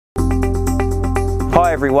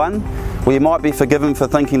Hi everyone. Well, you might be forgiven for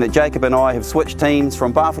thinking that Jacob and I have switched teams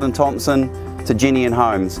from Barfoot and Thompson to Jenny and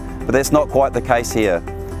Holmes, but that's not quite the case here.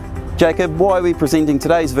 Jacob, why are we presenting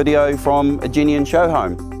today's video from a Jenny and show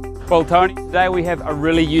home? Well Tony, today we have a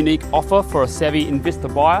really unique offer for a savvy investor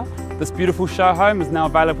buyer. This beautiful show home is now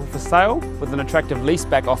available for sale with an attractive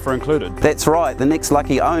leaseback offer included. That's right, the next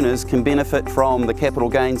lucky owners can benefit from the capital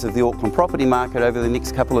gains of the Auckland property market over the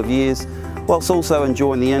next couple of years, whilst also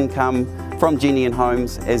enjoying the income from Jenny and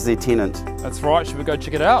Holmes as their tenant. That's right, should we go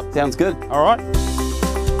check it out? Sounds good. Alright.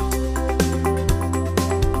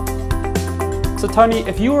 So Tony,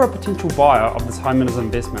 if you were a potential buyer of this home as an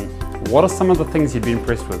investment, what are some of the things you'd be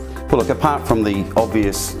impressed with? Well look, apart from the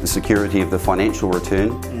obvious security of the financial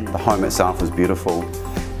return, the home itself is beautiful.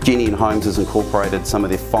 Jenny and Holmes has incorporated some of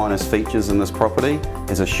their finest features in this property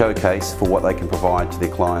as a showcase for what they can provide to their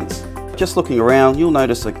clients. Just looking around, you'll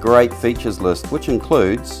notice a great features list which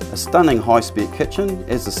includes a stunning high-spec kitchen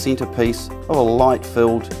as the centrepiece of a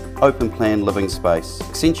light-filled, open-plan living space,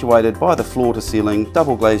 accentuated by the floor-to-ceiling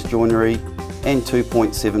double-glazed joinery and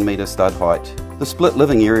 2.7 metre stud height. The split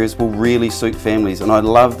living areas will really suit families, and I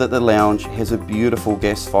love that the lounge has a beautiful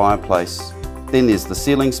gas fireplace. Then there's the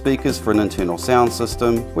ceiling speakers for an internal sound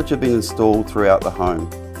system which have been installed throughout the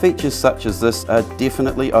home. Features such as this are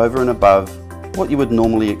definitely over and above what you would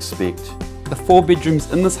normally expect. The 4 bedrooms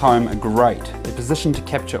in this home are great. They're positioned to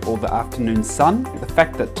capture all the afternoon sun. The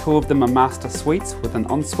fact that 2 of them are master suites with an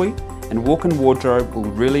ensuite and walk-in wardrobe will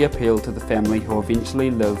really appeal to the family who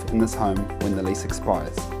eventually live in this home when the lease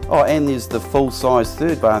expires. Oh, and there's the full-size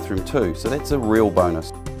 3rd bathroom too, so that's a real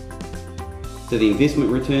bonus. So the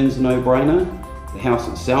investment return's a no-brainer. The house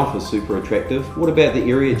itself is super attractive. What about the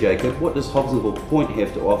area, Jacob? What does Hobsonville Point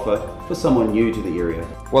have to offer for someone new to the area?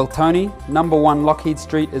 Well Tony, number 1 Lockheed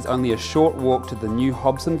Street is only a short walk to the new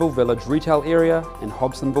Hobsonville Village retail area and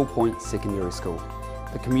Hobsonville Point Secondary School.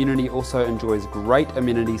 The community also enjoys great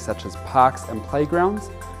amenities such as parks and playgrounds,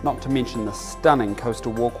 not to mention the stunning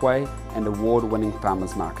coastal walkway and award-winning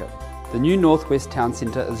farmers market. The new Northwest Town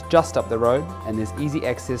Centre is just up the road and there's easy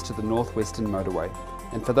access to the Northwestern Motorway.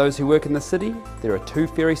 And for those who work in the city, there are 2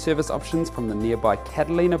 ferry service options from the nearby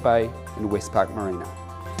Catalina Bay and West Park Marina.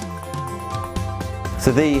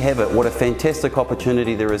 So there you have it, what a fantastic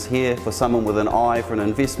opportunity there is here for someone with an eye for an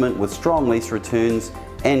investment with strong lease returns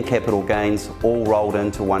and capital gains all rolled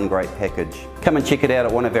into one great package. Come and check it out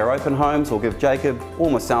at one of our open homes or give Jacob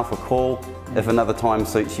or myself a call if another time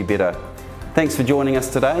suits you better. Thanks for joining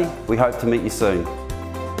us today. We hope to meet you soon.